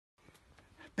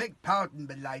Beg pardon,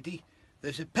 m'lady.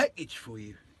 There's a package for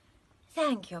you.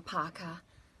 Thank you, Parker.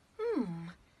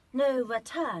 No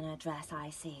return address, I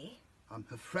see. I'm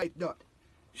afraid not.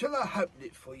 Shall I open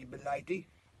it for you, m'lady?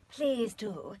 Please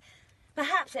do.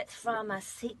 Perhaps it's from a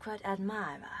secret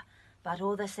admirer, but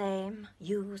all the same,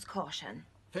 use caution.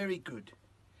 Very good.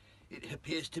 It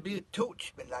appears to be a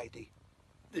torch, m'lady.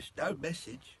 There's no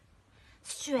message.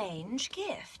 Strange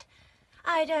gift.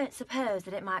 I don't suppose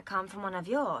that it might come from one of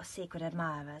your secret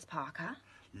admirers, Parker.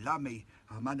 Lummy,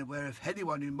 I'm unaware of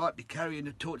anyone who might be carrying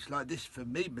a torch like this for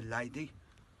me, m'lady.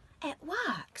 It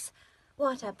works.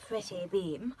 What a pretty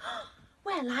beam.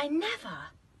 Well, I never.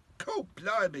 Oh,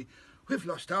 blimey, we've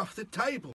lost half the table.